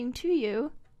to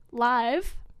you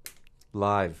live.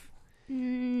 Live.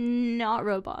 Not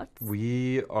robots.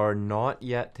 We are not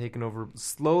yet taken over.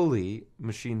 Slowly,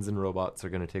 machines and robots are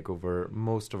going to take over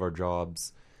most of our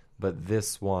jobs, but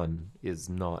this one is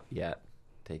not yet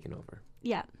taken over.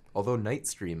 Yeah. Although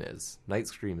Nightstream is.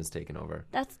 Nightstream is taken over.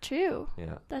 That's true.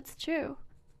 Yeah. That's true.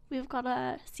 We've got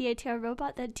a CATR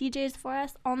robot that DJs for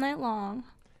us all night long.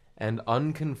 And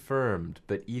unconfirmed,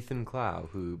 but Ethan Clow,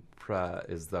 who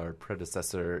is our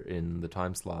predecessor in the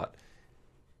time slot,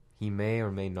 he may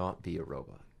or may not be a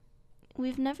robot.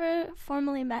 We've never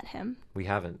formally met him. We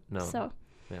haven't, no. So,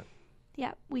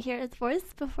 yeah, we hear his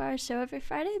voice before our show every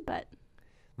Friday, but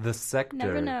the Sector.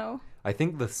 Never know. I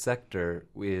think the Sector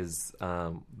is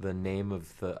the name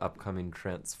of the upcoming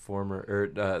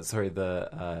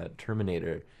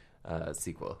Terminator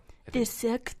sequel. The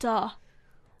Sector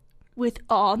with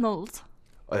Arnold.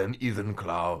 I am Ethan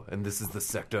Clow, and this is the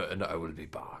Sector, and I will be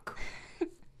back.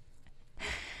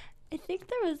 I think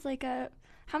there was like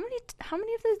how many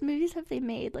of those movies have they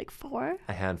made? Like 4?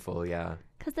 A handful, yeah.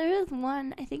 Because there was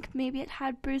one, I think maybe it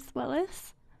had Bruce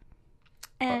Willis.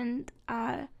 And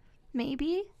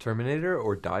maybe Terminator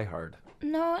or Die Hard?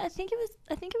 No, I think it was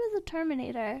a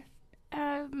Terminator.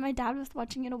 My dad was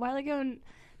watching it a while ago, and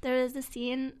there was a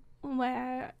scene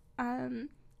where I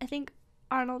think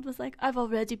Arnold was like, "I've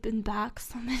already been back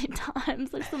so many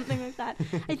times," or something like that.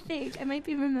 I might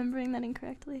be remembering that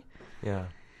incorrectly. Yeah.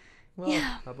 Well,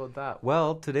 how about that?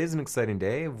 Well, today's an exciting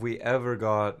day. Have we ever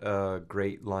got a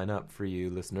great lineup for you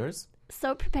listeners?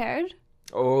 So prepared.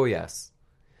 Oh, yes.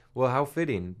 Well, how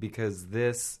fitting, because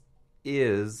this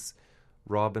is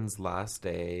Robin's last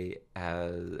day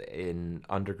in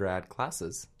undergrad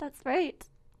classes. That's right.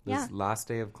 This last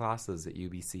day of classes at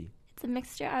UBC. It's a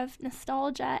mixture of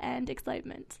nostalgia and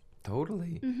excitement.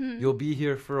 Totally. Mm-hmm. You'll be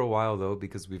here for a while, though,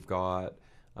 because you've got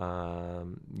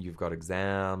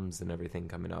exams and everything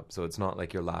coming up. So it's not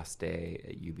like your last day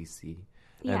at UBC.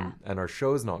 Yeah. And our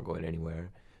show's not going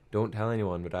anywhere. Don't tell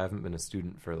anyone, but I haven't been a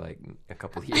student for like a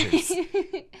couple of years.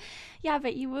 Yeah,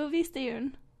 but you will be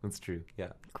soon. That's true.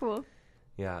 Yeah. Cool.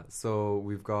 Yeah. So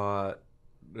we've got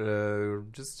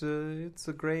it's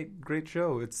a great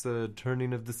show. It's a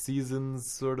turning of the seasons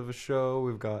sort of a show.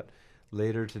 We've got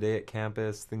later today at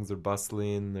campus. Things are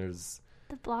bustling. There's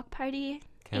the block party.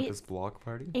 Campus block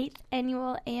party. 8th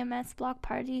annual AMS block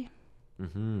party.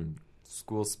 Mm-hmm.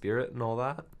 School spirit and all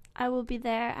that. I will be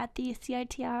there at the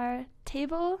CITR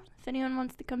table. If anyone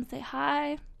wants to come say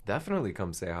hi. Definitely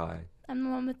come say hi. I'm the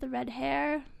one with the red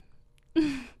hair.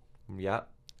 Yeah.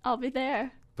 I'll be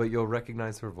there. But you'll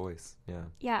recognize her voice. Yeah.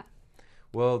 Yeah.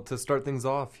 Well, to start things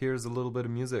off, here's a little bit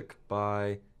of music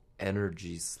by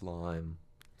Energy Slime.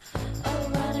 Oh,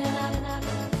 running up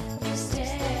the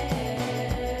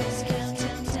stairs,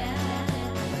 counting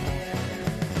down,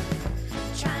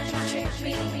 trying to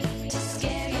trick me to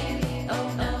scare you.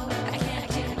 Oh no, I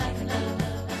can't do nothing.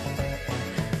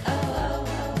 Oh,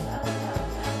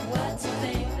 what's a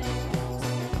thing?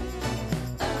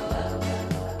 Oh,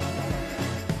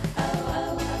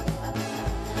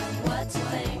 what's a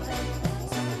thing?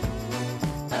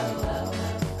 Oh,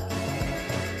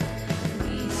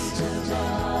 we stood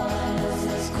on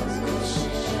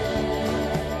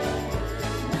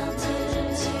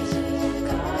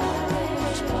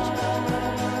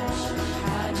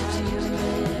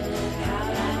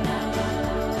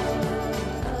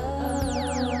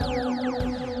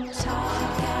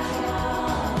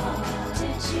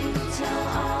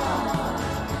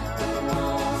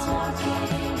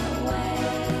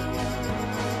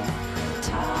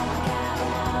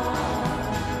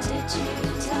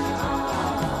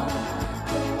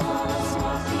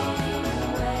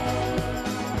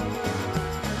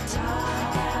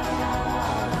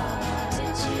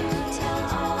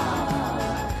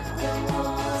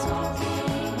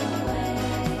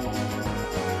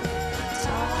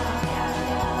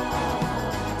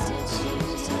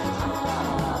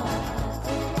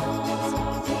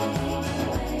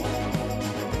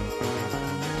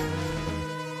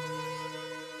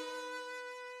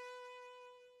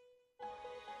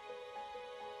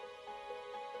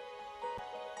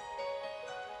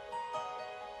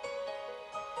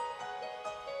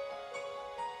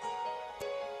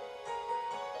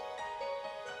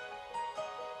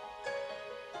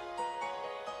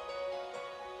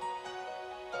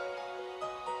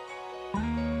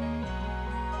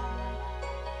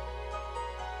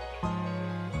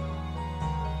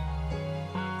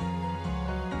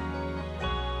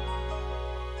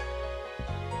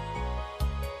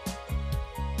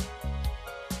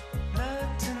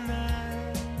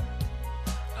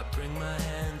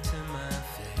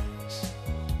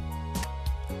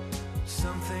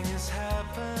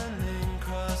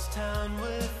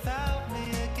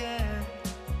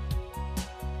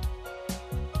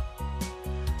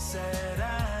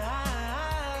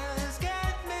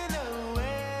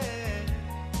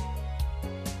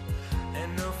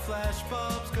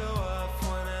flashbulbs go off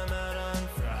when I'm out on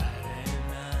Friday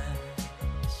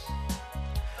nights.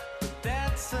 But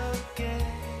that's okay.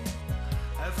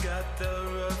 I've got the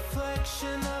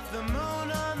reflection of the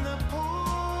moon on the pool.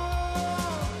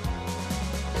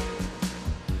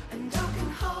 And open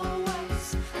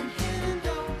hallways and hidden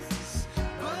doors.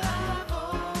 But I've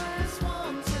always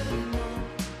wanted to know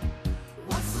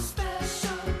what's so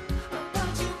special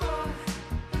about you, boy.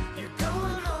 You're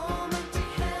going home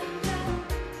empty-handed.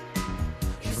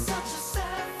 You're such a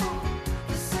sad fool.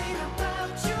 This ain't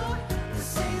about you.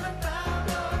 This ain't about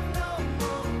love, no,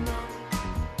 no, no.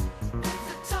 With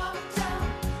the top down,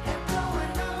 hair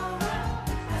blowing all around,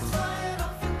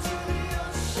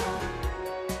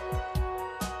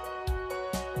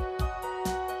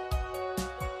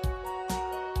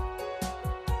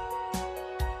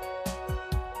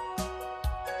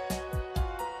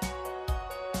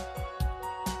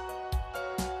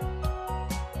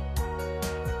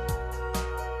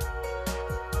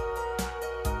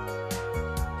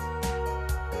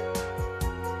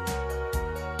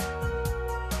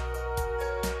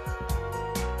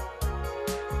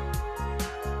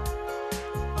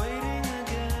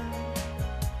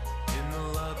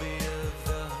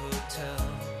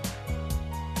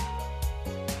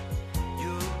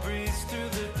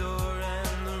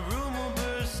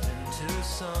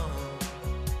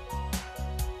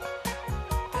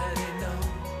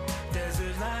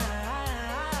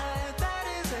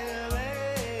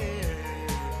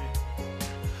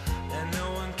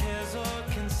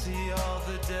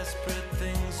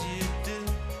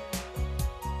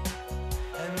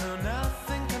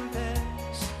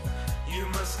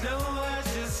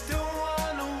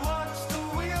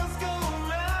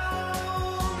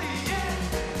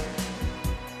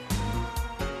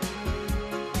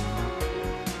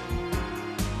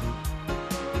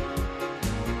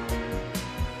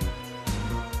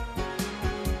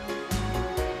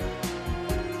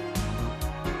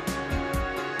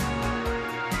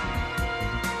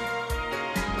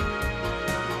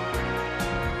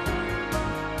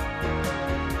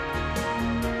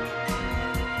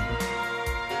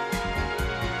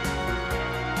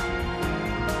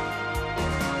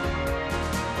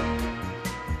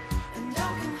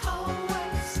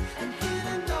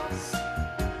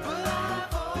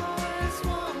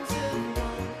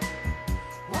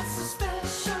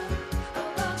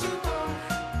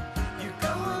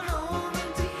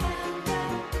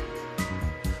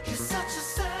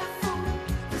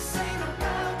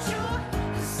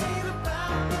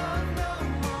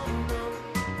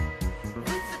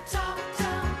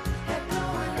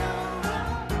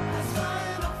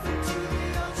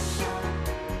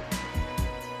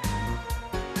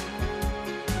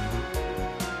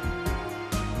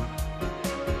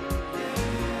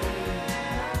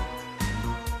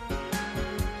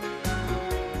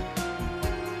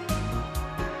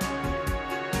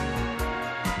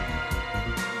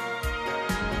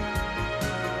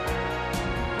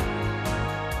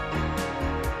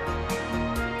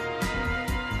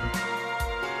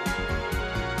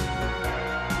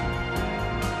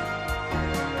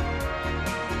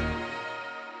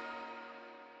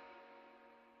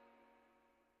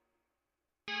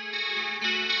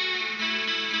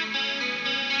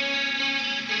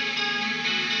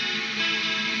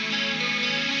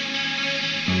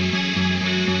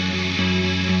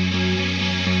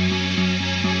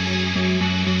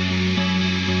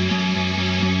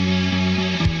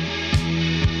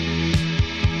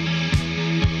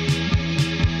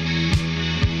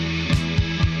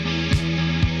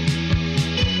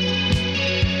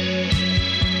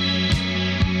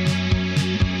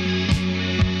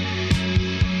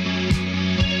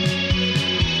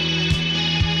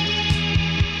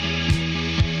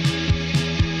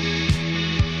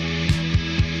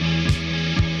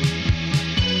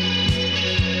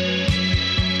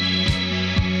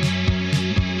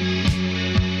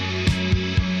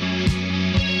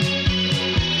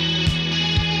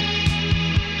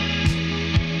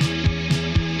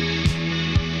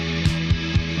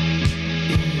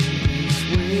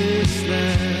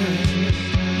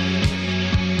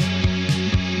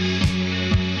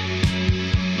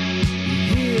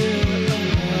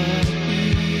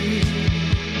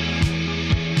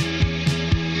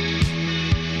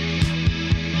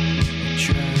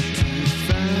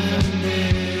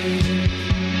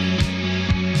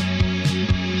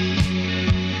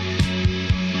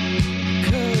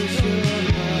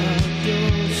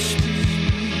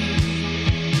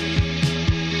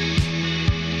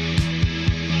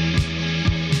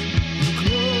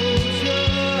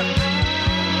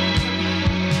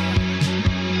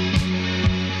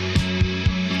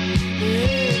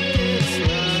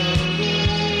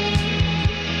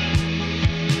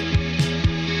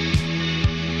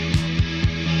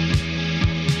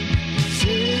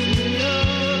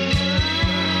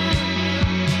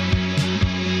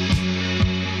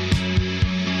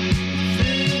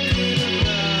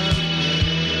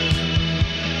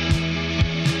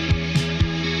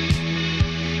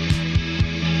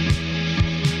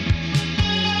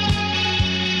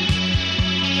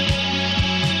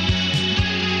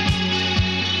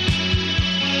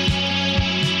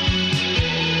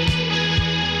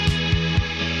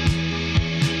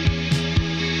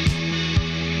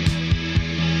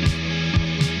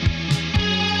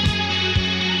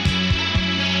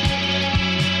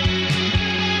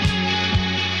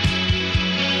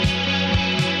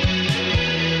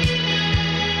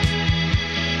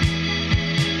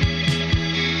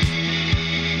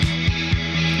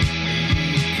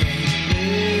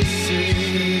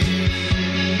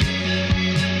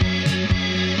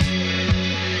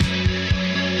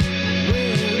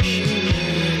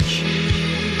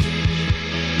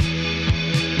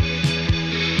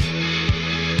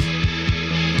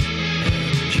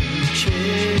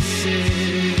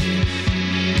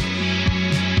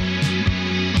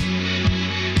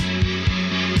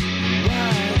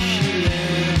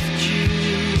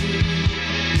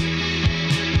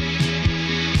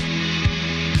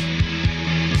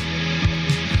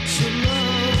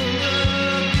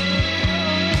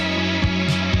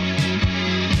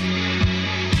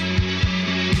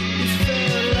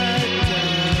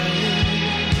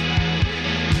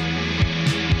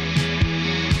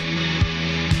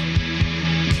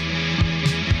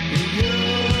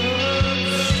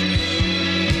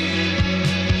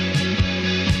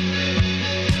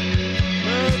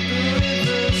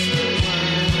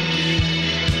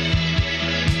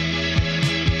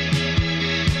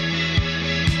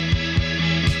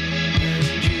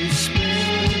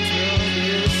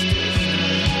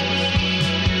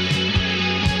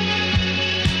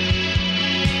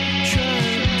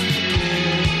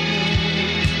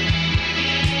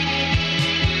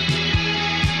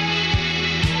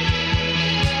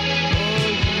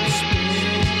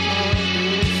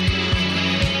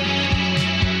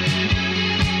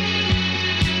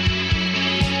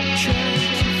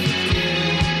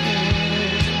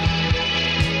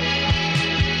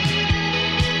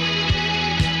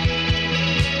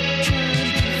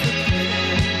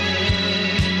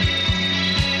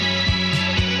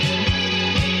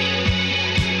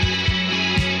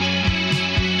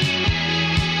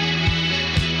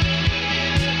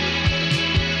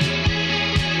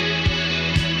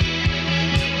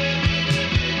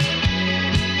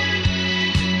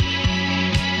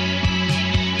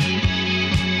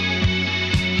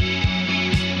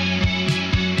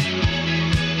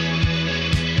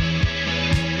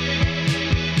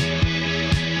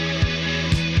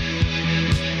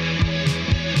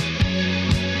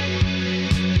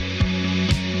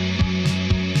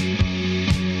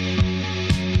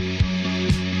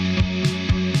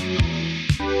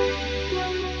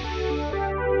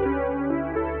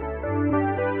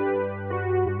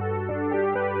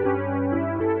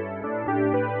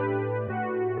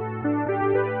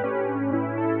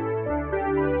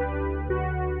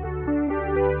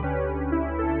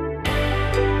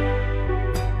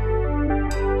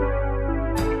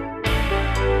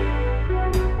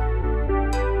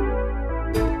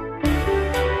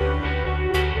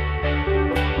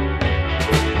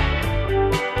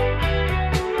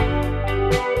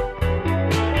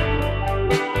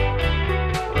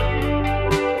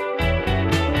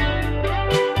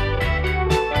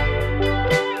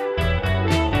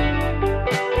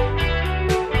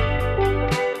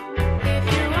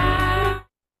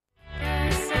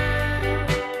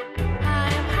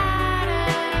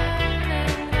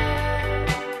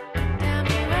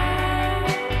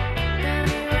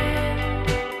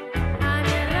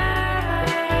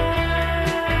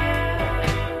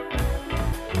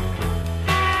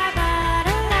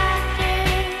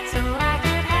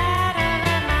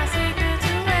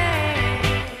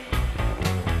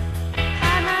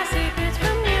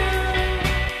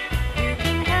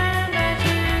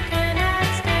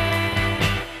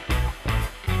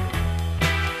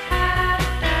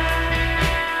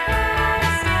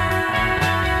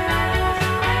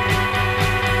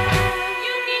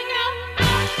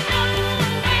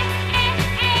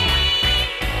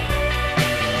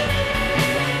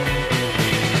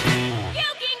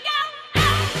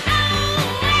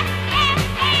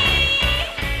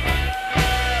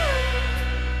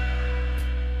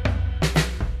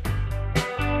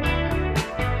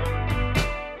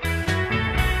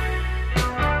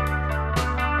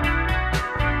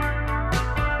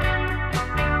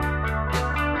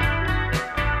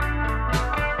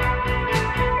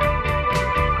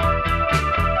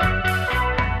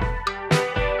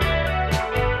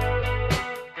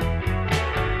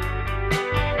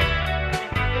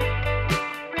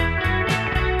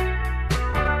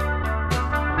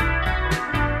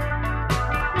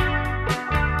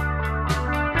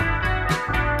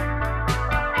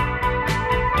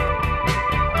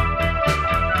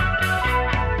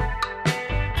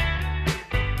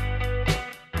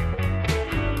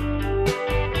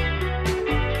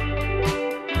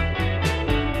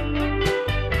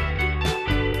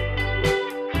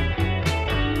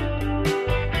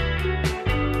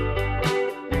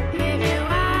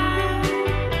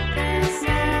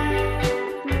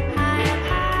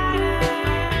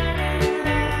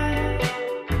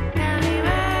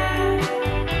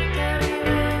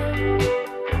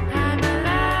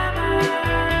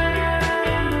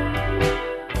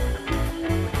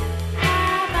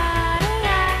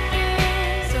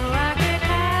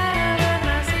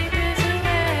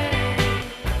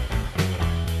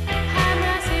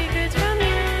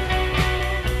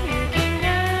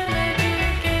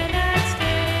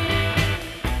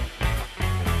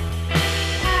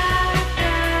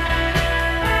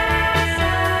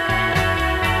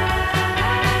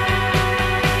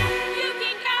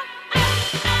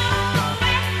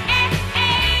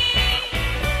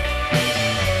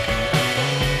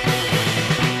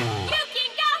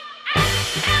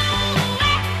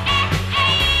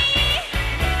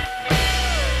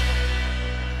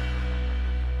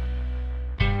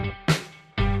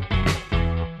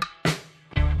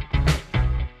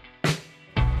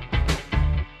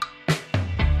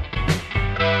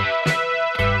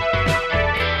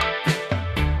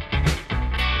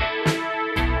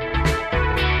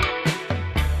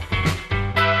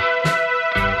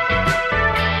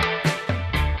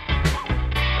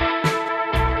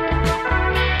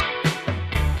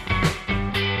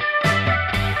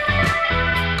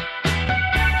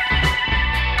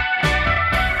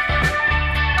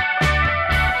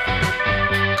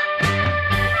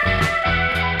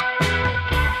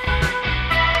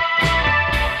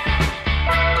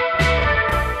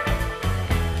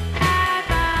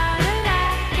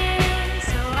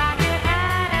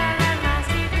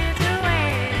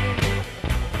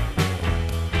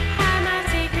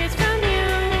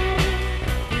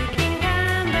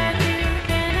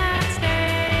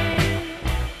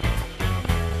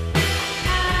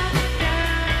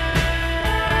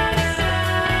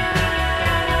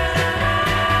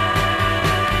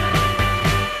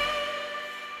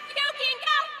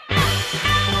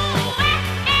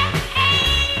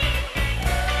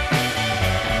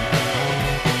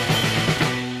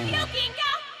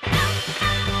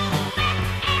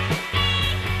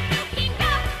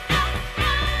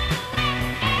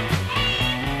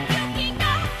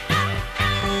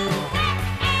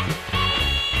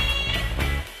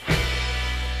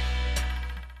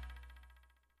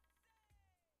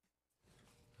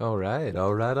 All right.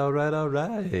 Welcome All right.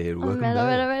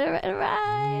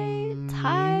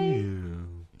 Hi.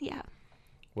 Yeah.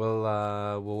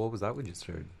 Well, what was that we just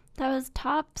heard? That was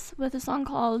Tops with a song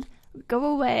called Go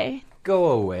Away.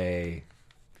 Go away.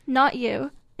 Not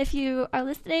you. If you are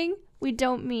listening, we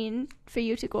don't mean for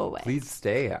you to go away. Please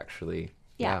stay, actually.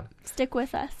 Yeah. Stick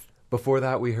with us. Before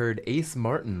that, we heard Ace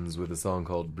Martins with a song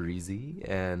called Breezy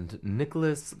and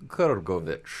Nicholas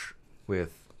Kurgovich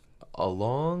with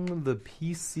Along the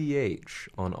PCH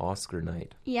on Oscar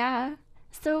night. Yeah.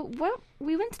 So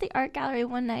we went to the art gallery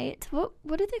one night. What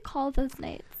do they call those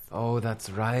nights? Oh, that's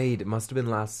right. It must have been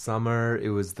last summer.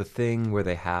 It was the thing where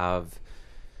they have...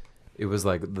 It was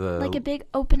like Like a big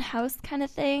open house kind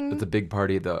of thing. It's a big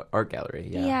party at the art gallery,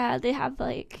 yeah. Yeah, they have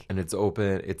like... And it's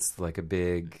open. It's like a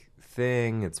big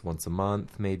thing. It's once a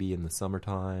month, maybe in the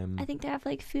summertime. I think they have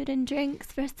like food and drinks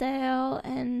for sale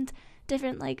and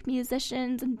different like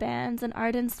musicians and bands and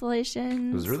art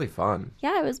installations. It was really fun.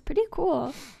 Yeah, it was pretty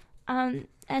cool. And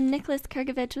Nicholas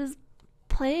Kurgovich was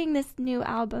playing this new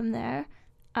album there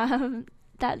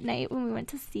that night when we went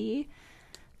to see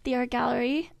the art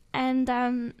gallery. And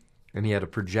he had a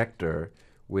projector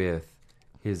with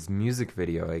his music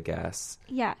video, I guess,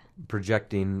 yeah,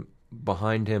 projecting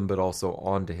behind him but also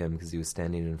onto him because he was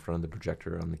standing in front of the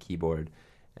projector on the keyboard.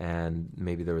 And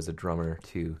maybe there was a drummer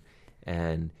too.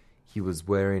 And he was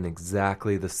wearing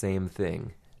exactly the same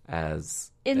thing as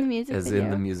in the music video. in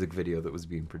the music video that was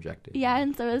being projected. Yeah,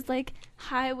 and so it was like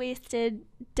high-waisted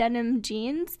denim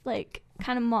jeans, like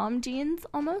kind of mom jeans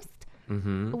almost,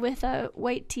 with a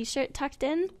white t-shirt tucked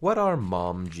in. What are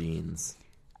mom jeans?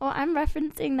 Well, I'm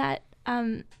referencing that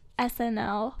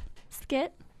SNL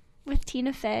skit with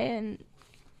Tina Fey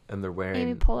and they're wearing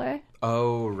Amy Poehler.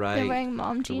 Oh, right. They're wearing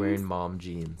mom jeans. They're wearing mom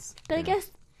jeans. But Yeah.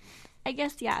 I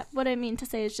guess, yeah, what I mean to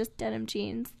say is just denim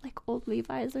jeans, like old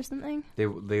Levi's or something.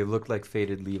 They looked like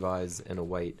faded Levi's and a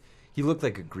white. He looked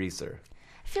like a greaser.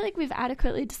 I feel like we've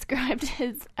adequately described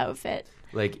his outfit.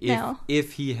 Like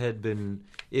if he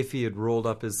had rolled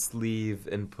up his sleeve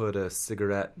and put a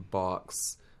cigarette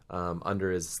box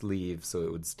under his sleeve so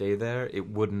it would stay there, it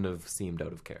wouldn't have seemed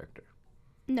out of character.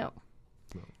 No.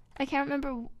 I can't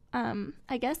remember.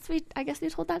 I guess we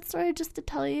told that story just to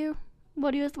tell you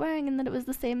what he was wearing and that it was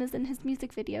the same as in his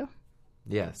music video.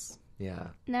 Yes.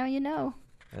 Yeah. Now you know.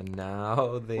 And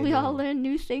now we all learn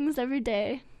new things every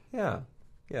day. Yeah.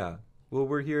 Yeah. Well,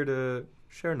 we're here to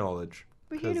share knowledge.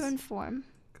 We're here to inform.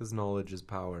 Because knowledge is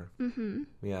power. Mm-hmm.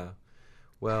 Yeah.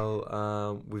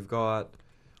 Well, we've got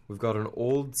an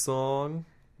old song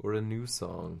or a new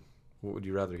song. What would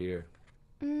you rather hear?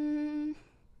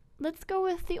 Let's go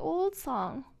with the old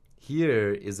song.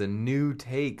 Here is a new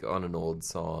take on an old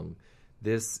song.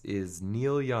 This is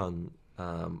Neil Young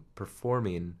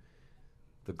performing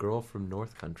The Girl from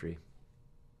North Country.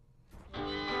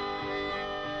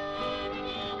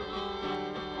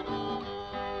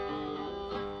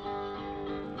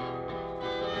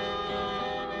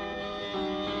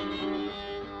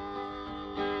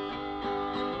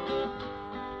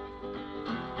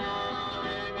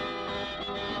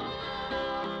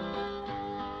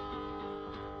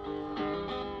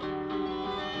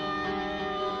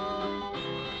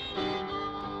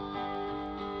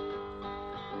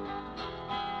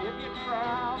 If you're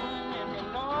traveling in the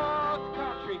North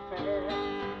Country Fair,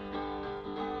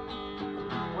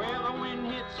 where the wind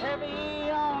hits heavy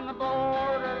on the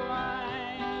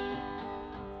borderline,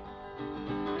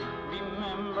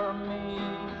 remember me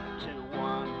to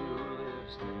one who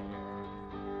lives there.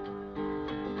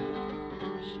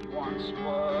 She once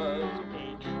was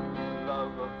a true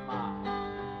love of mine.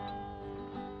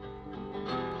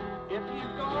 If you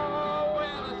go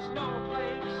where the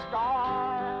snowflakes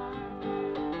start,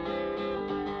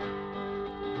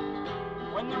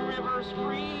 when the rivers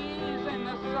freeze and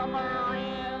the summer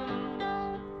ends,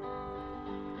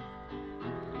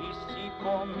 please see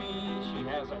for me she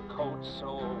has a coat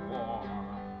so warm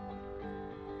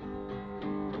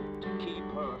to keep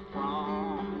her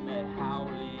from the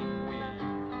howling wind.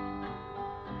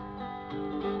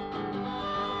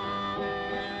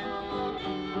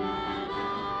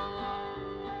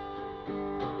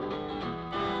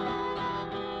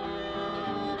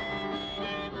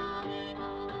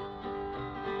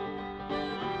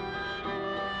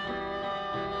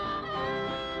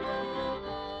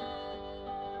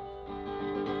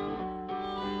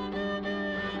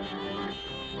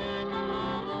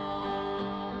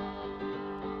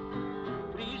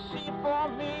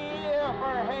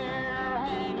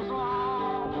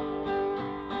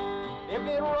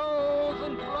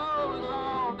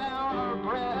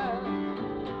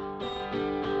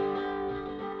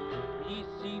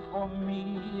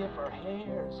 if her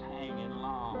hair's hanging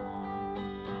long.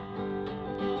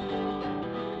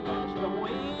 That's the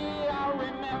way I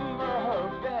remember her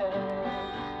best.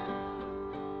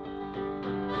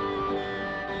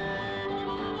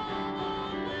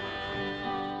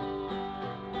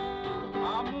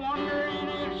 I'm wondering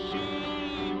if she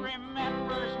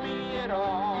remembers me at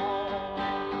all.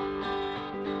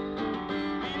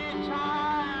 Many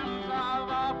times I've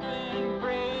often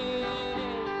prayed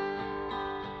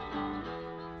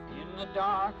in the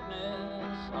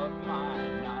darkness of my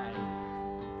night,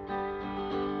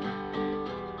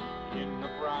 in the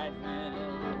brightness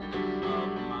of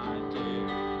my day.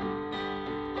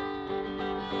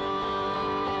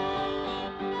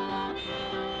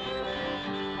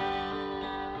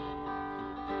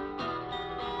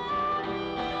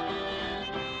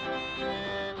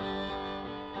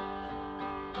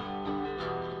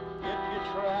 If you're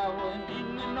traveling in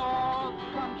the North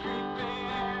Country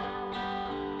Fair,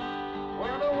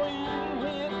 where the wind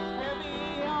hits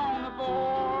heavy on the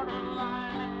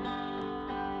borderline,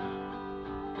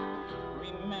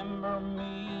 remember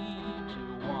me to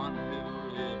one who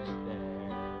lives there.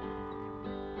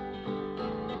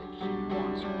 She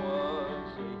once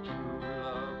was a true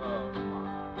love of mine.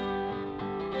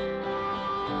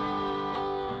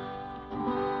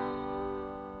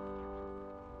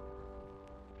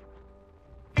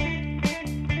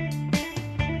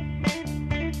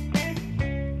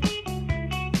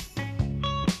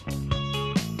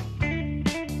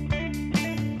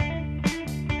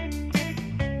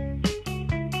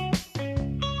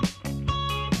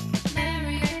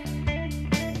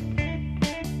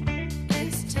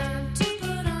 It's time to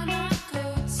put on our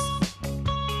coats.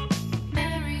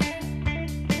 Mary,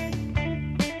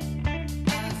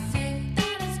 I think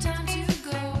that it's time to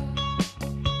go.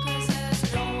 'Cause there's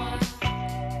no one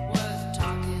worth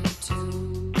talking to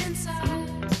inside.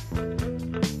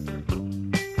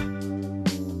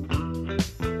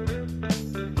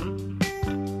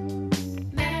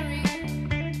 Mary,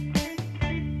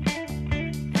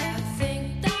 I think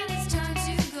that it's time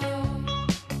to go.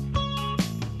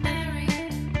 Mary,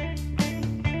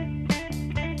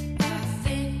 I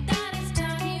think that it's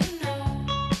time you know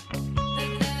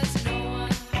that there's no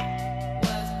one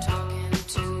worth talking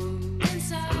to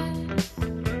inside.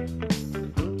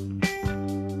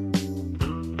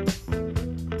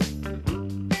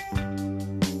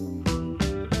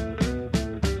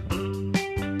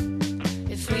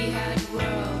 If we had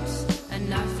worlds,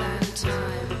 enough and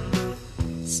time,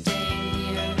 staying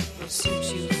here will suit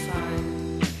you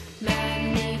fine.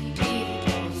 Many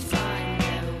people find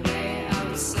their way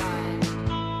outside.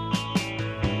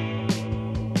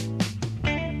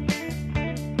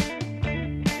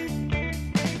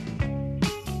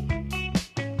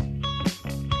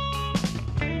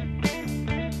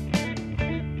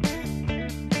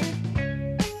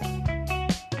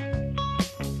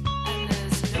 And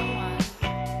there's no one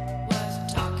worth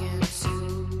talking to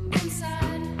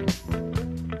inside.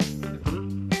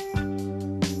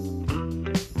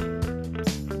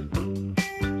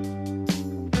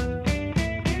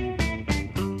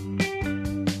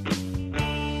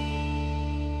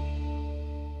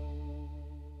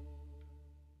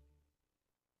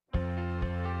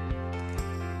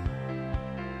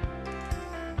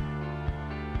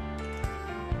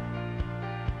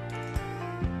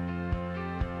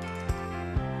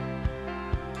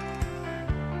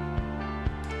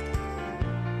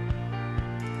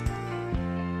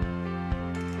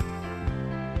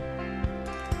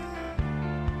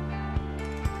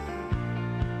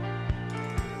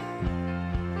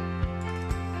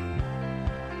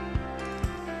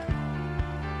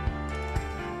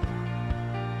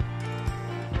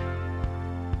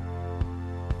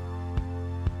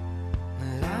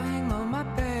 Lying on my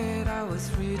bed, I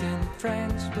was reading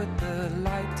French, but the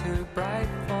light too bright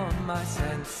for my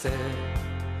senses.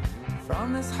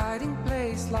 From this hiding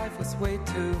place, life was way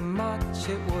too much.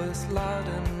 It was loud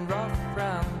and rough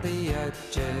round the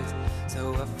edges.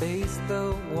 So I faced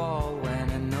the wall when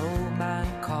an old man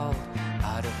called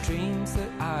out of dreams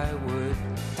that I would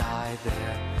die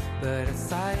there. But a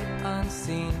sight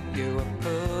unseen, you were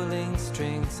pulling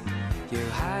strings. You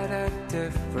had a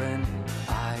different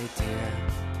idea.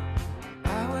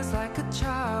 I was like a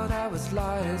child, I was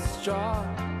light as straw,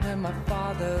 and my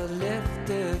father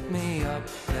lifted me up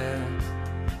there.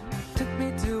 Took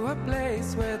me to a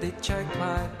place where they checked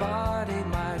my body.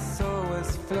 My soul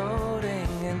was floating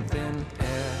in thin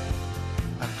air.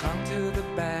 I clung to the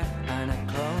bed and I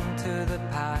clung to the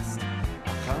past.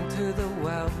 I clung to the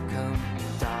welcome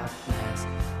darkness.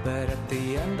 But at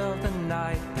the end of the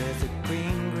night, there's a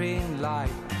green, green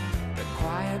light. The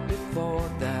quiet before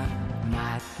the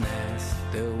madness.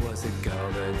 There was a girl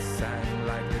that sang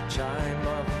like the chime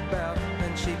of a bell,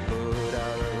 and she put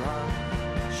out her arm.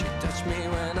 She touched me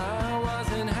when I was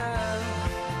in hell.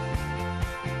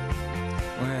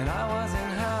 When I was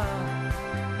in hell.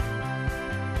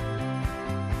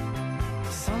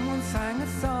 Someone sang a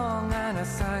song and I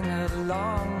sang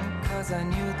along, 'cause I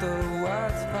knew the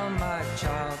words from my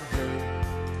childhood.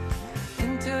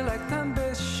 Intellect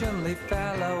ambition, they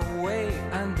fell away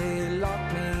and they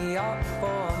locked me up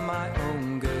for my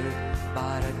own good.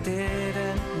 But I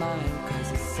didn't mind, 'cause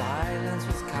his silence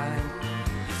was kind.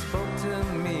 He spoke to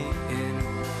me in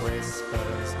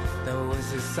whispers. There was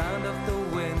the sound of the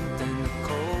wind in the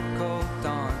cold, cold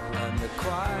dawn, and the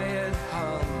quiet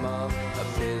hum of a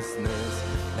business.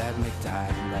 Let me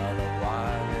die another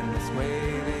while in this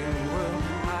waiting room.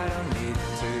 I don't need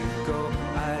to go,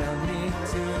 I don't need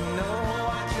to know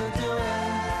what you're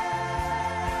doing.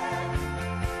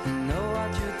 Know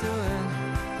what you're doing.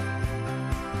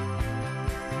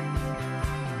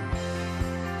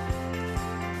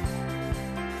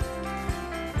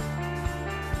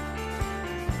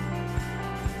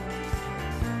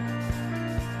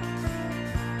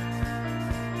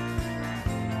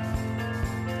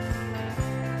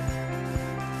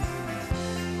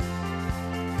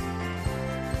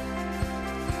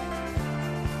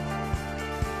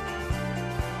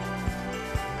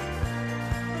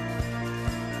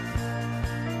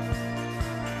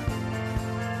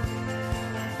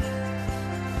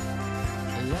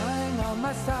 Lying on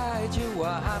my side, you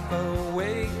were half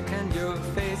awake and your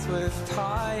face was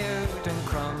tired and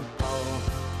crumpled.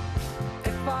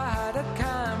 If I had a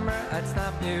camera, I'd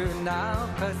snap you now,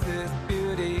 'cause there's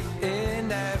beauty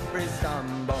in every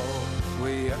stumble.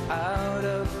 We're out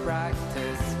of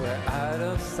practice, we're out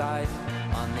of sight,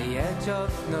 on the edge of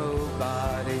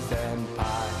nobody's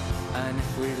empire. And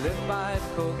if we live by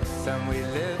books and we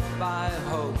live by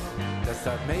hope, does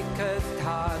that make us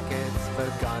targets for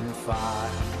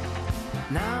gunfire?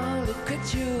 Now look at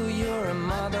you, you're a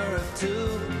mother of two,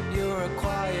 you're a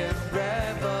quiet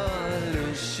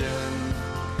revolution.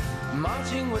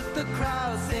 Marching with the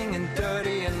crowd, singing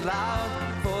dirty and loud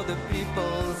for the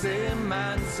people's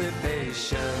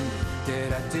emancipation. Did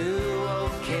I do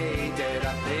okay? Did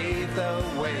I pave the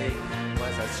way?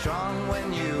 Was I strong when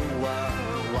you were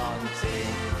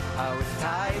wanting? I was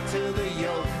tied to the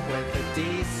yoke with a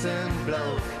decent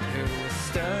bloke who was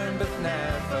stern but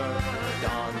never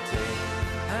daunting.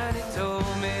 And he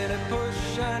told me to push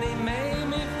and he made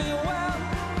me feel well.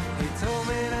 He told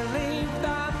me to leave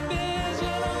that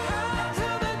vision of hell to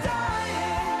the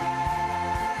dying.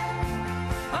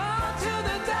 Oh, to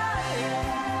the dying.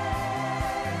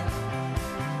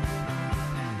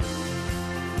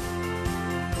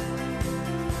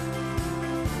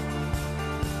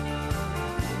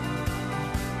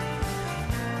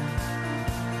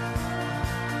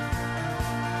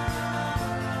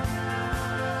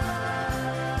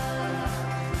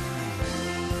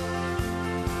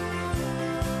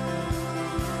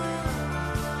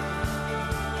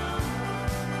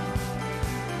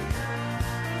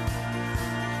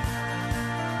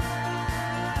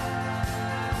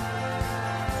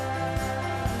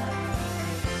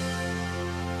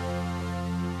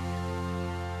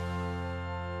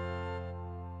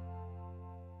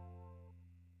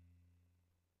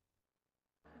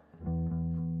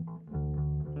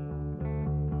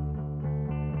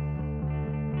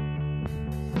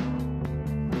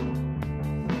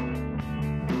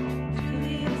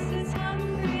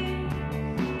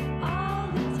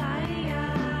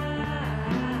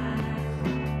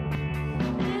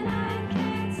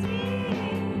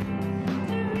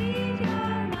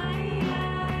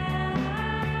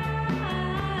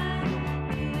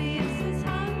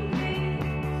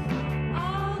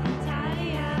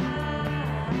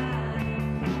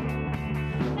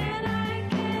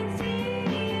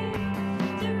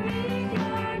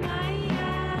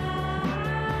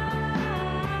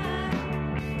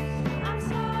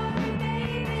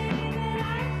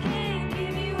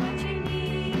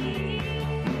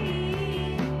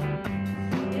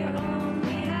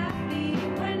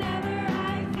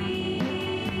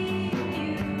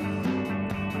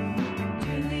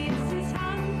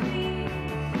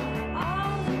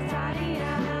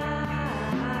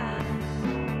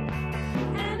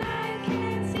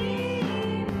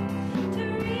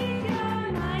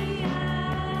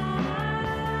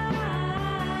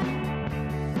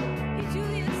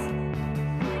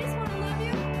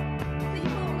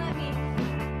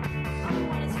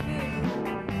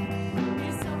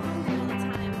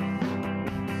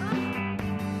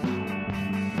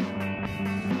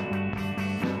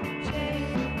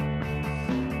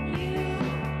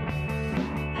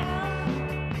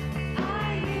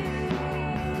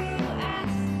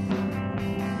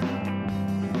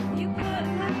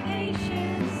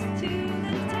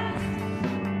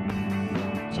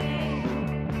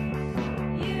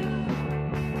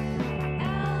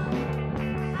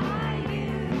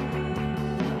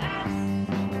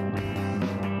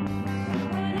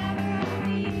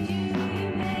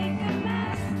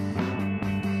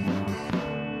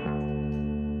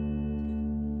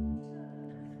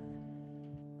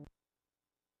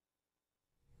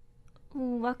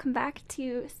 welcome back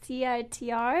to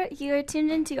CITR. You are tuned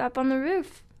into Up on the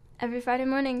Roof every Friday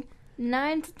morning,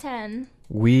 9 to 10.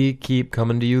 We keep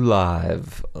coming to you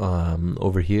live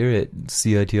over here at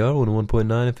CITR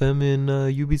 101.9 FM in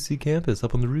UBC campus,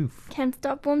 up on the roof. Can't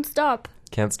stop, won't stop.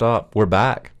 Can't stop. We're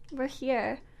back. We're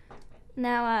here.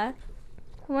 Now, I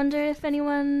wonder if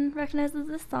anyone recognizes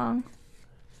this song.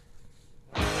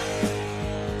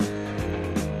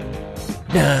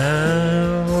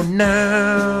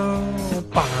 Now,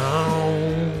 bow.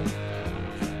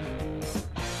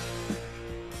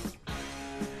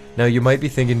 Now, you might be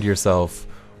thinking to yourself,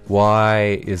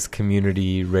 why is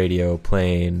community radio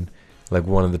playing like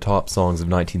one of the top songs of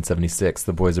 1976,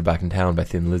 The Boys Are Back in Town by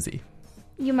Thin Lizzy?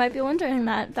 You might be wondering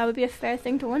that. That would be a fair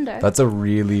thing to wonder. That's a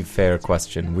really fair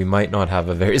question. We might not have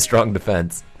a very strong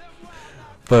defense.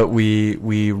 But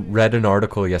we read an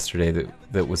article yesterday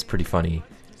that was pretty funny.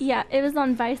 Yeah, it was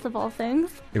on Vice of all things.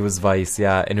 It was Vice,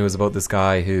 yeah, and it was about this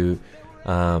guy who,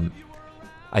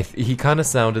 he kind of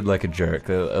sounded like a jerk,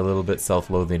 a little bit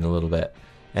self-loathing, a little bit.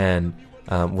 And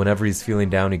whenever he's feeling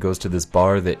down, he goes to this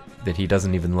bar that he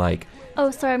doesn't even like.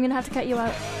 Oh, sorry, I'm going to have to cut you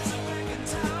out.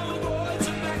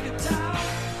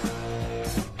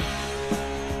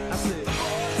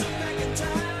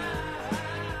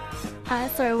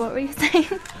 Sorry, what were you saying?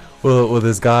 Well,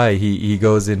 this guy, he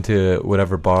goes into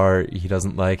whatever bar he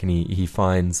doesn't like, and he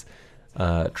finds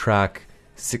track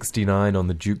 69 on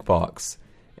the jukebox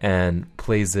and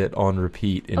plays it on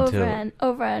repeat until over and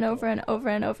over and over and over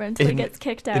and over until he gets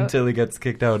kicked out. Until he gets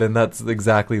kicked out, and that's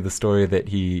exactly the story that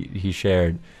he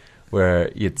shared,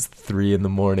 where it's 3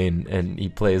 a.m. and he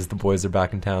plays The Boys Are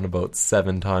Back in Town about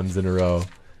 7 times in a row.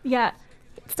 Yeah,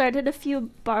 started a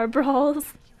few bar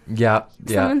brawls. Yeah.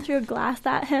 Someone threw a glass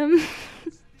at him.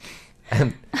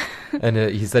 And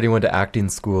he said he went to acting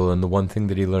school, and the one thing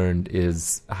that he learned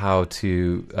is how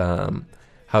to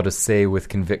say with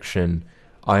conviction,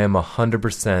 I am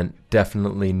 100%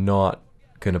 definitely not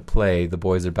going to play The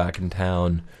Boys Are Back in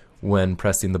Town when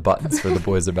pressing the buttons for The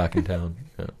Boys Are Back in Town.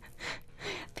 Yeah.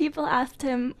 People asked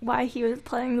him why he was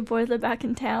playing The Boys Are Back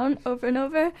in Town over and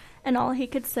over, and all he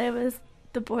could say was,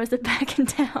 The Boys Are Back in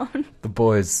Town. The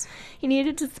boys. He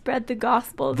needed to spread the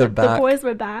gospel They're that back. the boys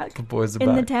were back. The boys are in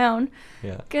back. the town.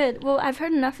 Yeah. Good. Well, I've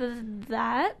heard enough of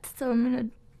that, so I'm going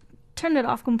to turn it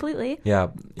off completely. Yeah.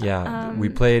 We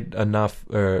played enough,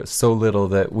 or so little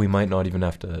that we might not even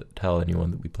have to tell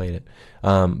anyone that we played it.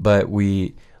 But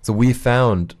we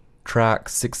found track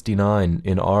 69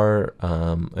 in our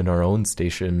own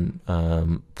station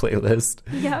playlist.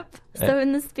 Yep. So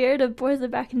in the spirit of Boys Are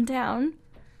Back in Town,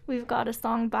 we've got a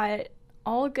song by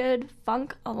All Good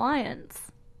Funk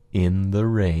Alliance. In the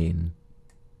Rain.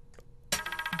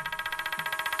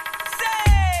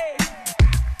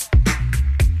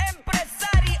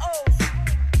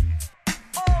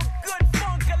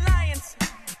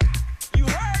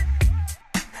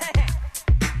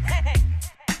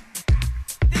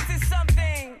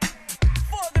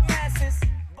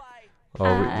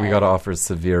 Oh, we got to offer a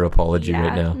severe apology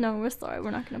right now. No, we're sorry.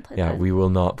 We're not going to play that. Yeah, we will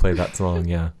not play that song,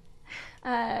 yeah.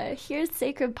 Here's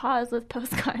Sacred Paws with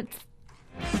Postcards.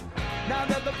 Now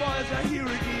that the boys are here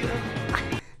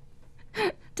again.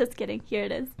 Just kidding. Here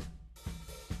it is.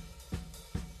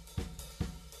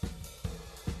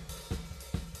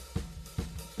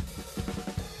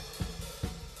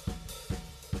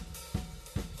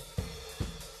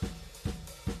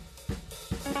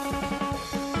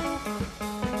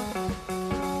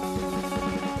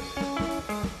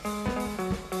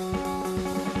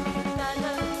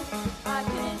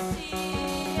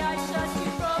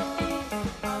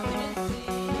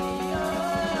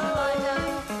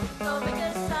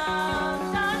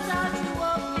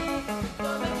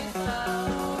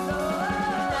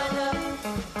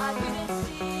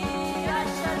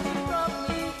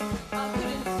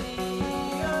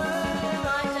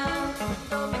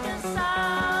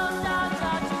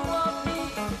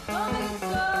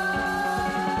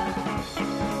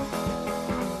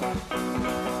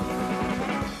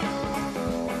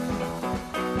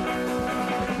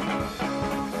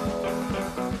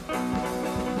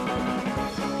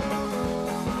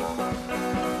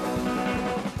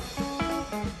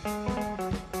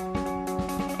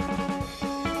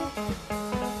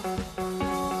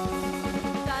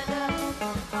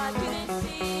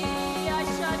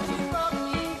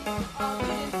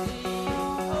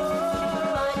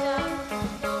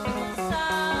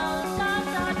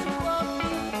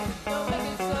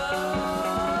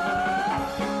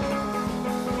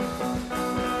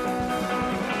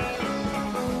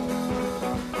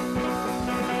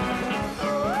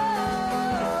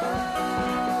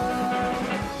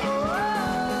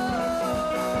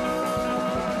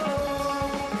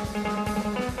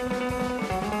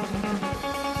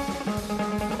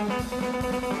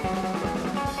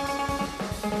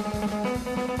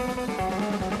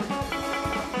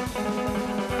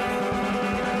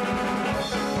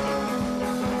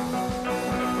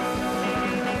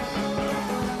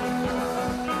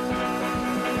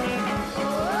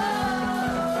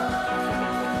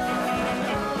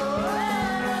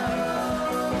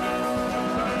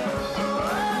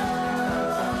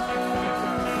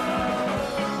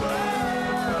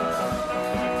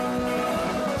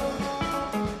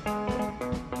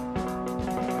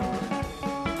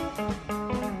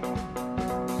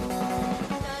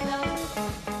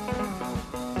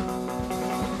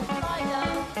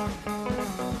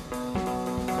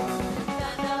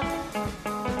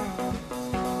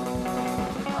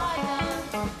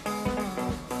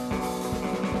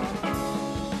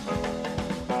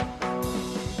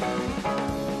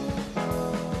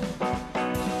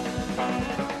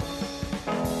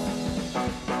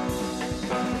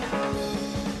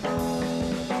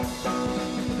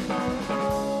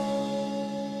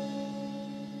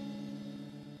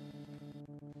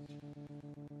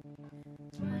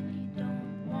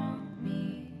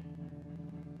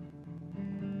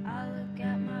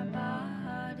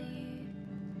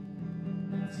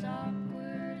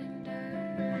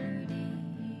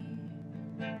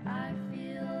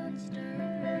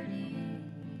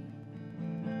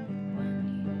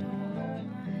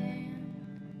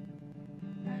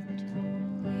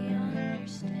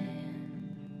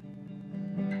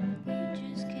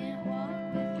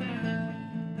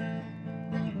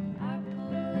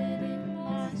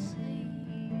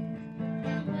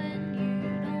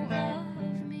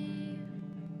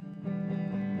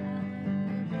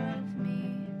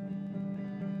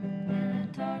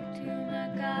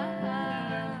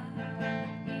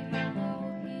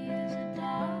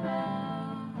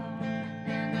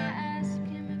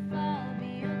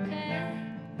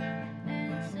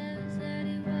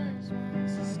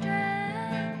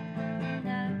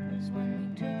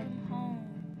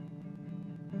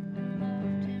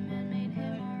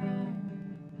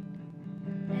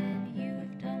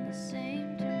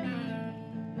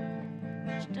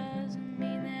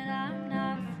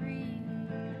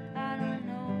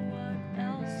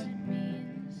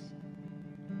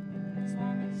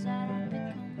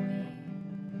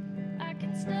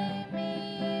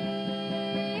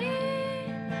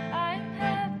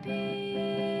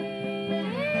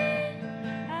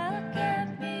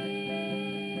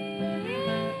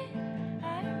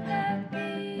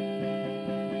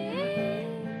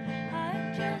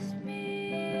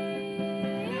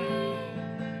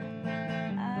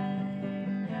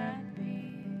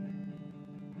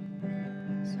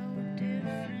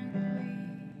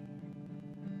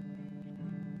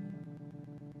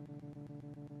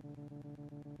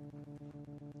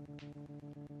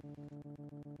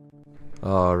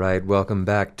 All right, welcome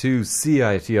back to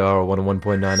CITR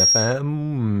 101.9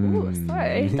 FM. Ooh,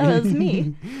 sorry, that was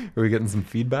me. Are we getting some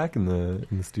feedback in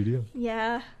the studio?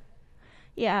 Yeah.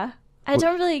 I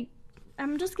don't really.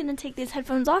 I'm just gonna take these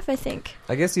headphones off, I think.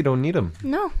 I guess you don't need them.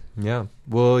 No. Yeah.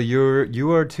 Well,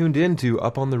 you are tuned in to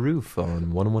Up on the Roof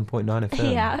on 101.9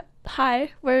 FM. Yeah.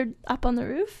 Hi, we're up on the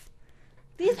roof.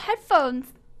 These headphones.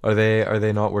 Are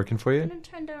they not working for I'm you? gonna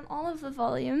turn down all of the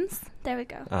volumes. There we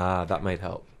go. That might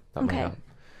help. That Okay. might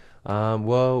help.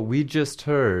 Well, we just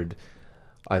heard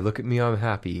I Look at Me, I'm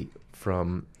Happy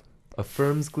from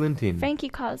Affirms Glinting Frankie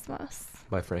Cosmos.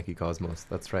 by Frankie Cosmos.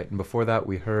 That's right. And before that,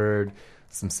 we heard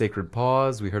some Sacred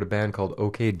Paws. We heard a band called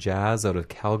OK Jazz out of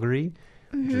Calgary,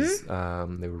 which is,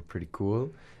 they were pretty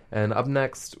cool. And up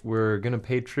next, we're going to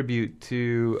pay tribute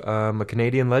to a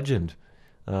Canadian legend.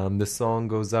 This song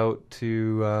goes out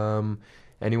to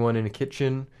anyone in a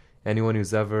kitchen, anyone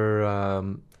who's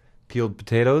ever peeled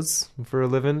potatoes for a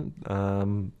living,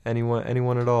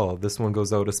 anyone at all. This one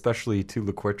goes out especially to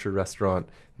Le Quartier Restaurant.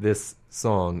 This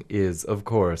song is, of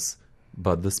course,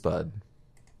 Bud the Spud.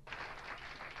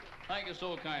 Thank you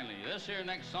so kindly. This here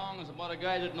next song is about a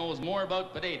guy that knows more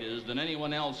about potatoes than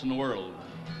anyone else in the world.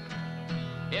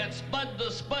 It's Bud the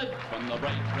Spud from the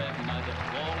bright red mud,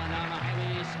 rolling down the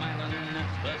highway smiling.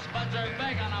 The spuds are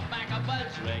big on the back of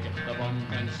Bud's rig, the from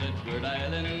Prince Edward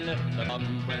Island, the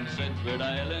from Prince Edward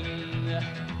Island.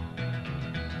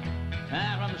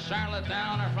 From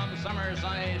Charlottetown or from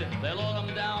Summerside, they load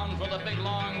him down for the big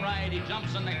long ride. He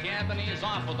jumps in the cab and he's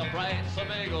off with the price of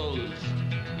bagels.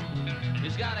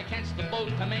 He's got to catch the boat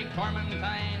to make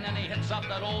Tormentine, and he hits up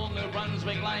that old New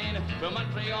Brunswick line. From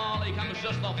Montreal he comes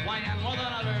just a flying with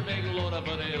another big load of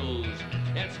potatoes.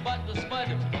 It's Bud the Spud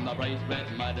from the bright red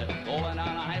mud, rolling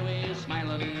down a highway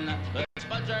smiling. The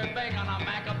spuds are big on the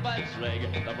back of Bud's rig,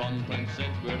 they're from Prince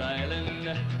Edward Island,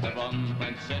 they're from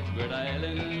Prince Edward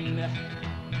Island.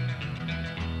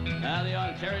 Now the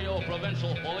Ontario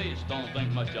Provincial Police don't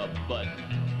think much of Bud.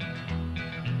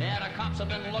 Yeah, the cops have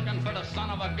been looking for the son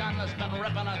of a gun that's been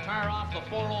ripping a tire off the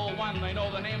 401. They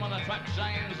know the name on the truck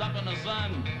shines up in the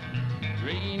sun.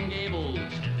 Green Gables.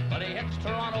 But he hits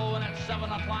Toronto and it's 7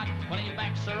 o'clock when he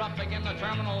backs her up again the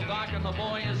terminal dock, and the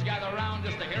boys gather round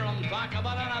just to hear him talk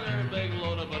about another big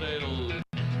load of potatoes.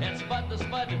 It's Bud the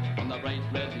Spud from the bright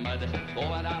red mud,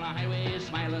 going down a highway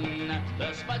smiling.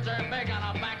 The spuds are big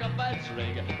on the back of Bud's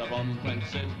rig, they're from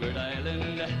Prince Edward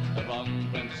Island, they're from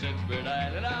Prince Edward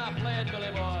Island. Ah, play it, Billy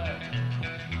boy.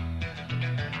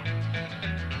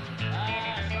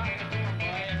 Sorry to do it,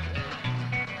 boys.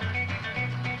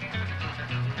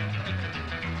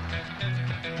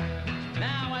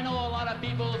 Now I know a lot of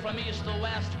people from east to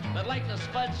west that like the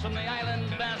spuds from the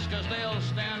island best, 'cause they'll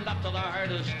stand up to the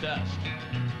hardest test.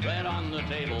 Right on the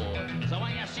table. So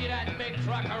when you see that big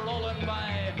trucker rolling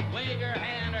by, wave your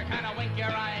hand or kind of wink your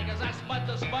eye, 'cause that's Bud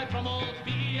the Spud from old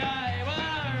PEI.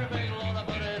 Well, big load of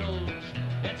potatoes.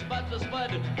 It's Bud the Spud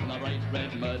from the bright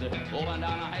red mud, going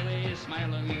down a highway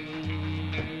smiling.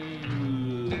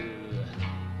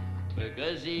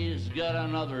 Because he's got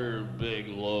another big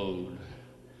load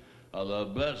of the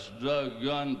best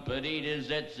doggone potatoes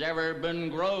that's ever been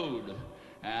growed.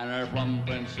 And they're from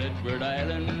Prince Edward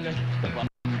Island, they're from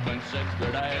Prince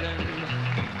Edward Island.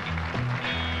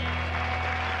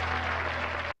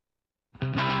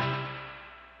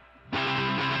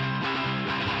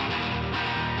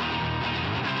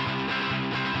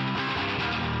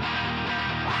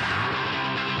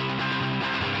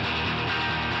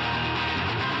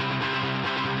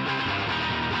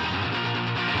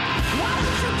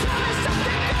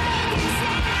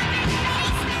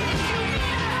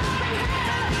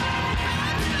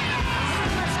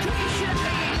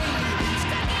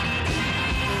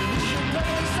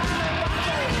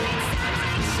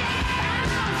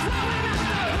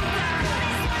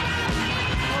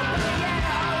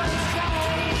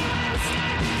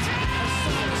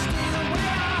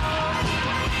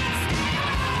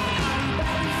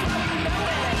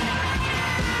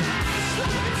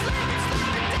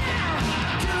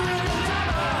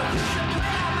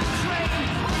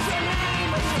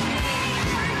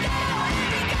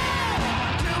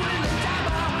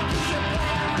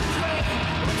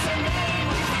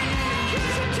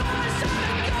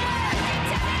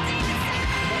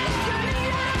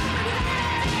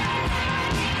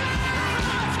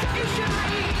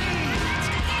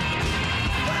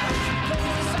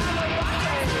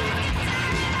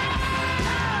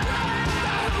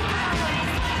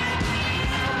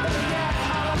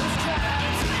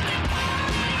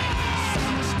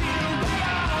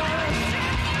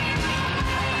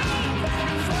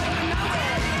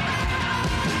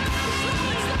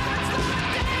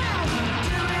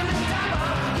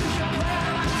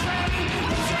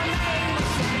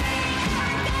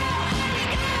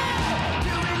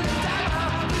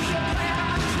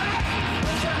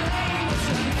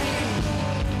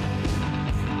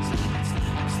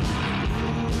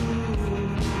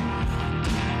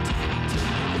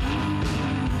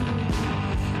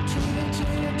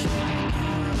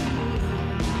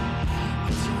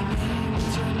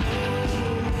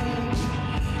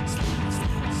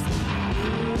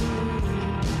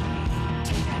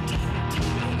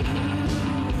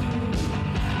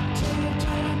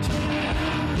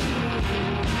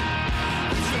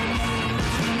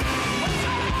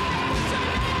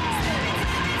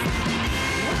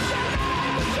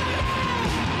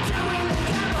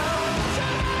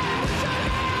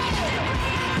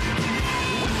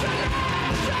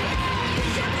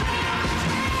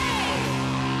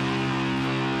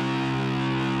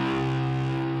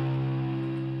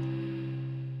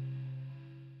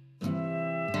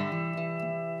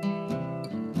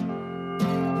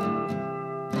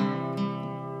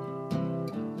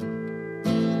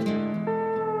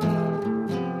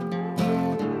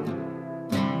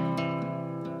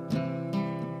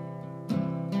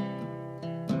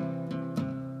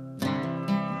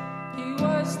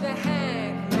 was the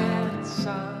hangman's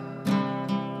son.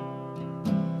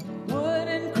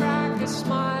 Wouldn't crack a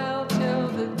smile till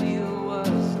the deal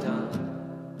was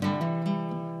done.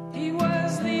 He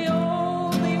was the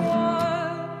only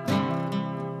one,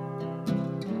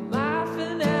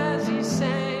 laughing as he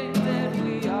sang that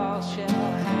we all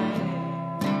shall hang.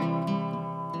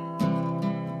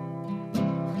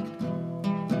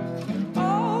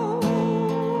 Oh,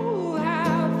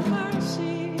 have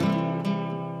mercy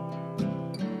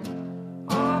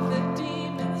on the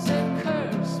demons that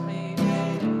curse me,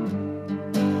 babe.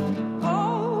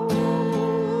 Oh,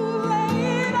 lay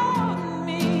it on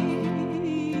me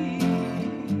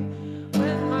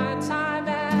when my time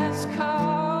has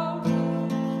come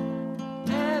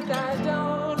and I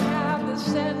don't have the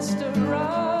sense to run.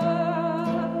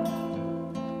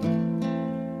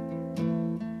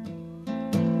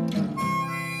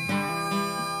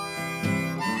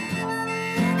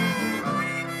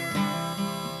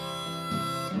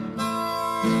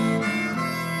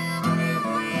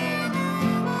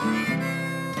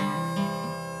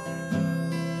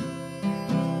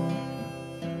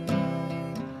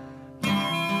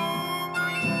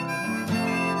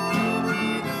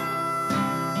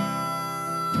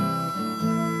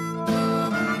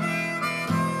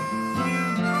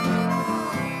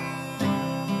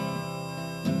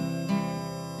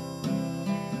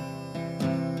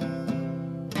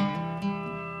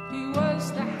 He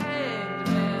was the hanged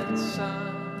man's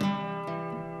son.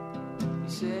 He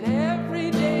said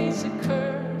every day's a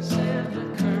curse and the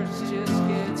curse just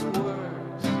gets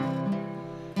worse.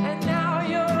 And now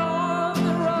you're on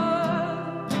the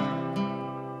run.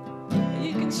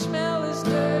 You can smell his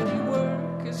dirty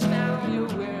work 'cause now you're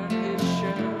wearing his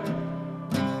shirt.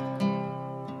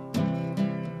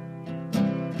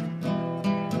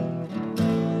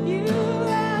 You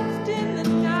left in the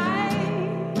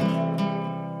night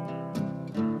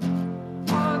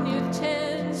on your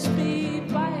 10-speed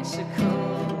bicycle.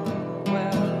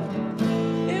 Well,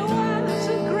 it was a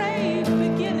great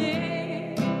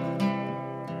beginning.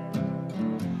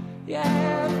 Yeah,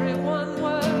 everyone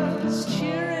was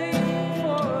cheering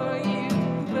for you,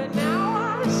 but now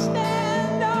I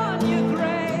stand on your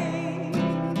grave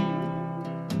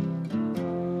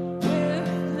with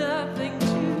nothing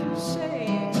to say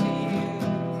to you.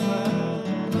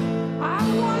 I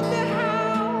wonder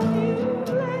how you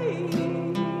lay,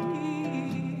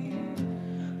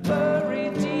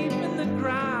 buried deep in the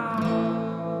ground.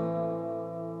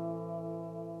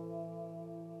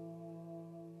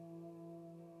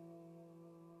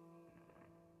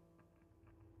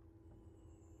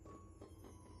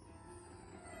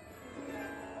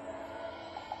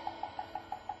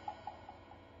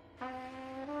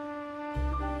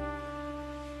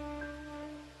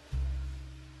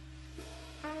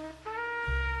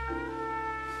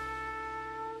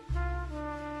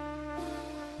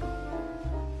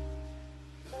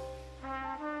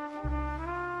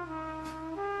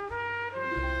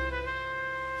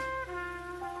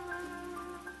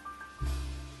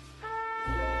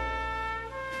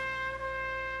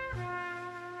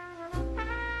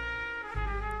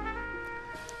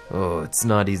 Oh, it's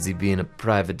not easy being a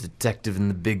private detective in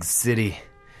the big city.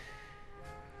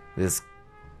 This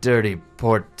dirty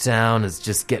port town is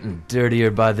just getting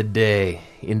dirtier by the day.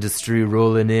 Industry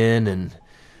rolling in, and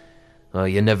well,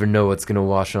 you never know what's gonna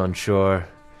wash on shore.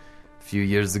 A few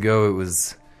years ago it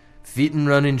was feet in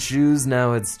running shoes,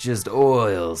 now it's just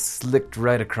oil slicked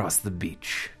right across the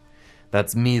beach.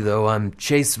 That's me though, I'm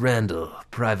Chase Randall,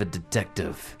 private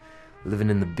detective, living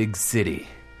in the big city,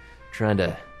 trying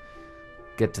to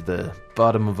get to the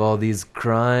bottom of all these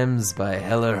crimes by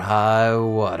hell or high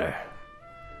water.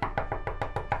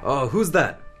 Oh, who's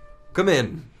that? Come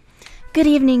in. Good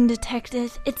evening,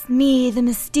 Detective. It's me, the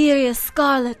mysterious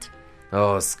Scarlet.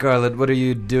 Oh, Scarlet, what are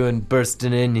you doing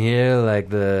bursting in here like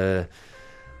the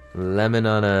lemon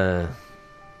on a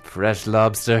fresh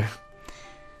lobster?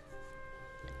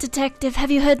 Detective, have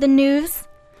you heard the news?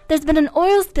 There's been an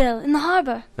oil spill in the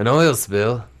harbor. An oil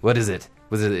spill? What is it?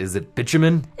 Is it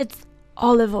bitumen? It's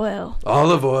olive oil.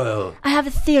 Olive oil. I have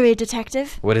a theory,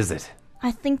 Detective. What is it? I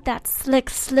think that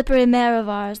slick, slippery mare of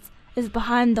ours is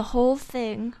behind the whole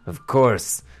thing. Of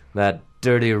course. That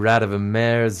dirty rat of a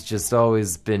mare's just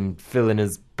always been filling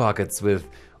his pockets with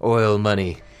oil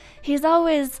money. He's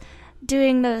always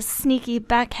doing those sneaky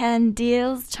backhand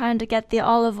deals, trying to get the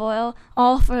olive oil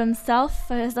all for himself,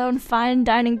 for his own fine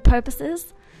dining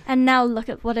purposes. And now look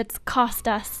at what it's cost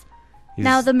us.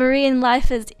 Now the marine life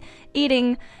is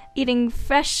eating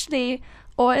freshly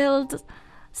oiled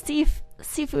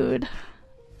seafood.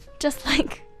 Just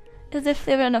like as if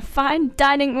they were in a fine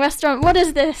dining restaurant. What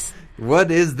is this? What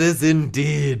is this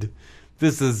indeed?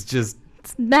 This is just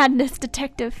It's madness,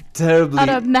 detective. terribly,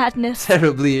 Utter madness.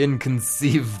 terribly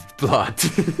inconceived plot.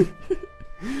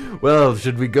 Well,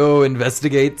 should we go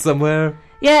investigate somewhere?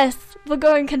 Yes, we'll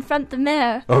go and confront the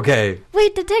mayor. Okay.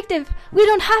 Wait, detective, we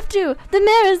don't have to. The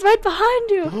mayor is right behind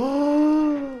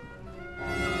you.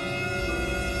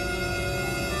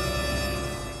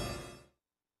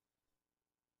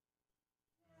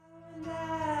 When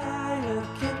I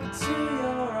look into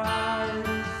your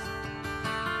eyes,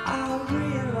 I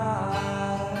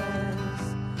realize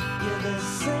you're the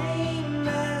same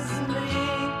as me.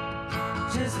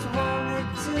 Just wanted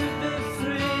to be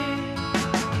free.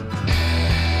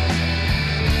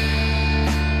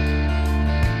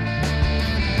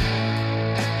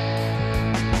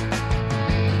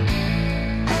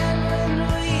 And when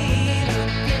we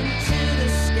look into the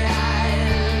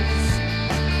skies,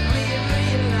 we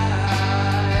realize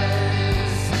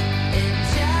it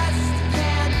just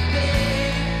can't be.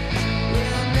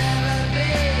 We'll never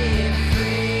be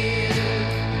free.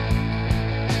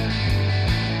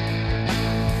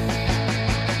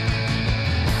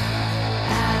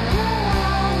 And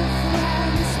all the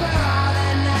friends, where are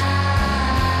they now?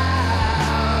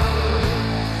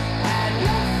 And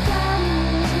your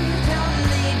family don't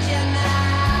need you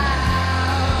now.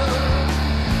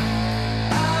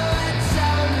 Oh, it's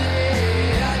only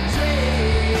a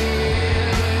dream.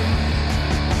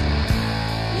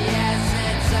 Yes,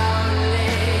 it's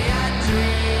only a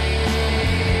dream.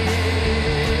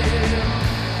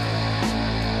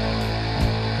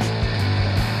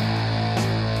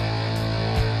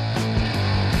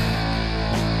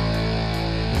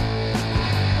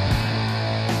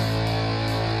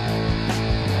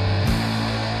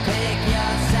 Pick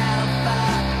yourself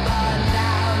up on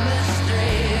down the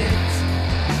street.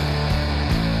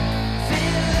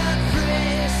 Feel the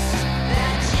breeze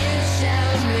that you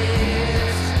shall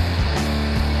meet.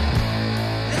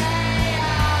 They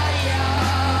are your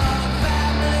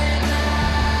family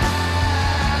now.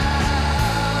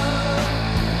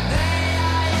 They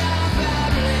are your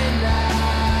family now.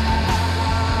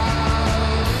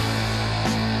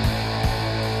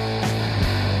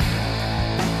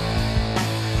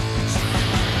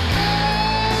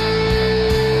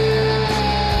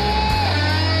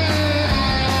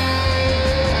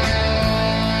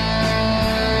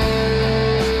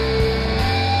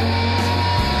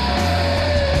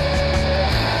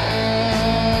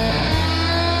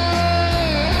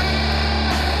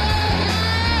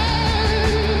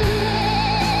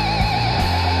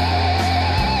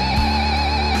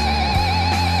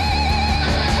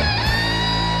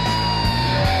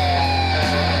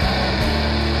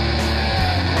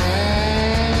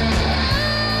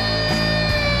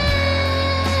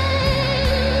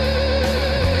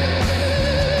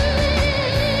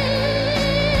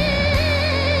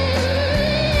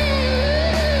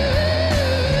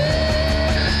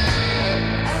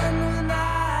 And when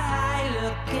I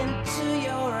look into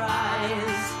your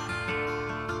eyes,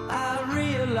 I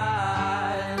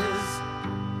realize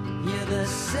you're the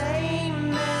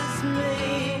same as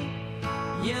me.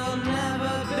 You'll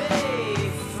never be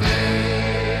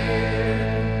free.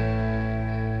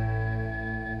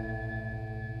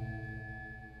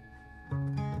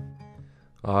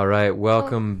 All right,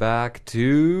 welcome back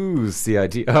to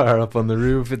CITR Up on the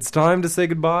Roof. It's time to say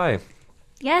goodbye.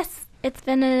 Yes, it's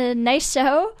been a nice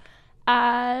show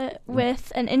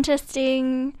with an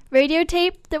interesting radio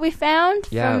tape that we found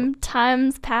Yeah. from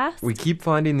times past. We keep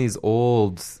finding these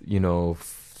old,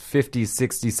 50,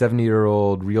 60,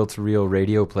 70-year-old reel-to-reel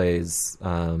radio plays.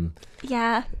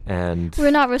 Yeah, And we're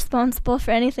not responsible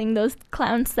for anything those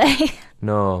clowns say.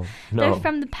 no. They're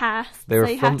from the past, They're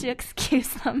so you from- have to excuse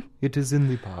them. It is in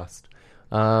the past.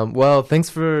 Well, thanks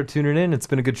for tuning in. It's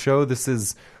been a good show. This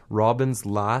is Robin's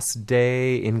last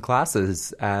day in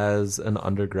classes as an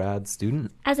undergrad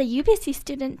student, As a UBC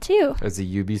student, too. as a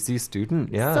UBC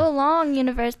student. Yeah. So long,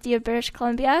 University of British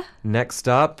Columbia. Next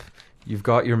up, you've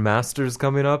got your master's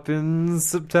coming up in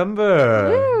September.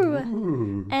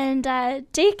 Woo! And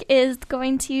Jake is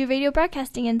going to radio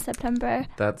broadcasting in September.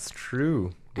 That's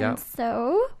true. Yeah. And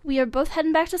so we are both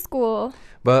heading back to school.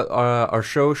 But our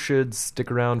show should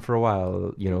stick around for a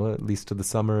while, at least to the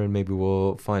summer, and maybe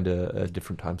we'll find a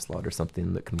different time slot or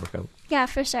something that can work out. Yeah,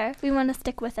 for sure. We want to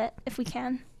stick with it if we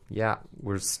can. Yeah,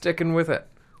 we're sticking with it.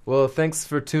 Well, thanks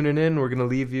for tuning in. We're going to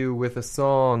leave you with a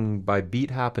song by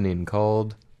Beat Happening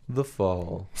called The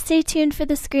Fall. Stay tuned for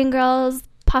the Screen Girls,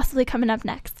 possibly coming up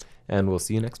next. And we'll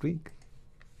see you next week.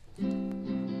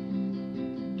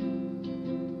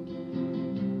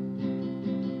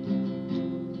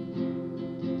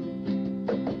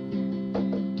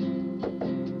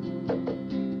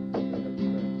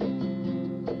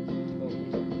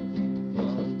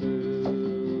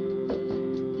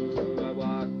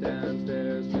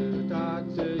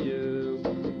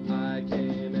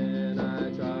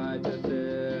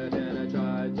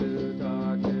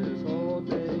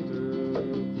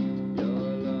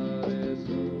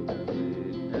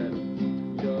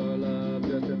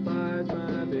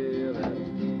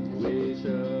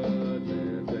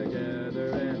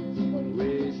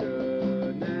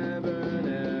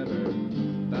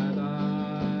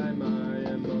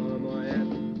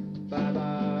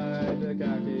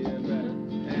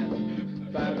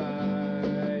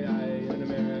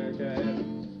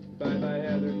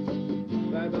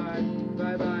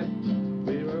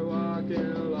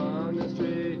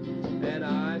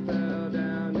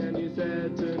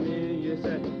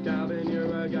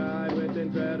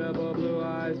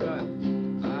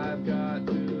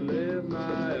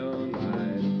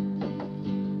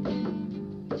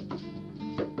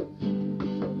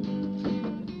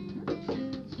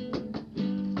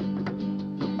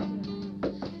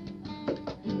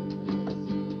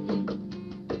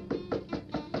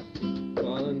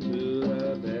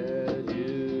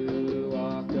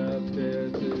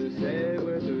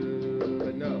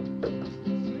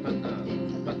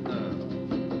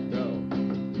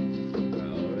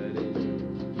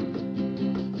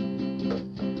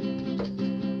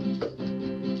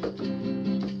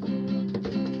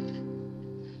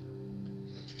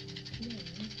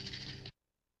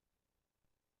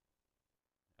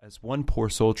 As one poor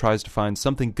soul tries to find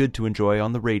something good to enjoy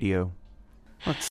on the radio.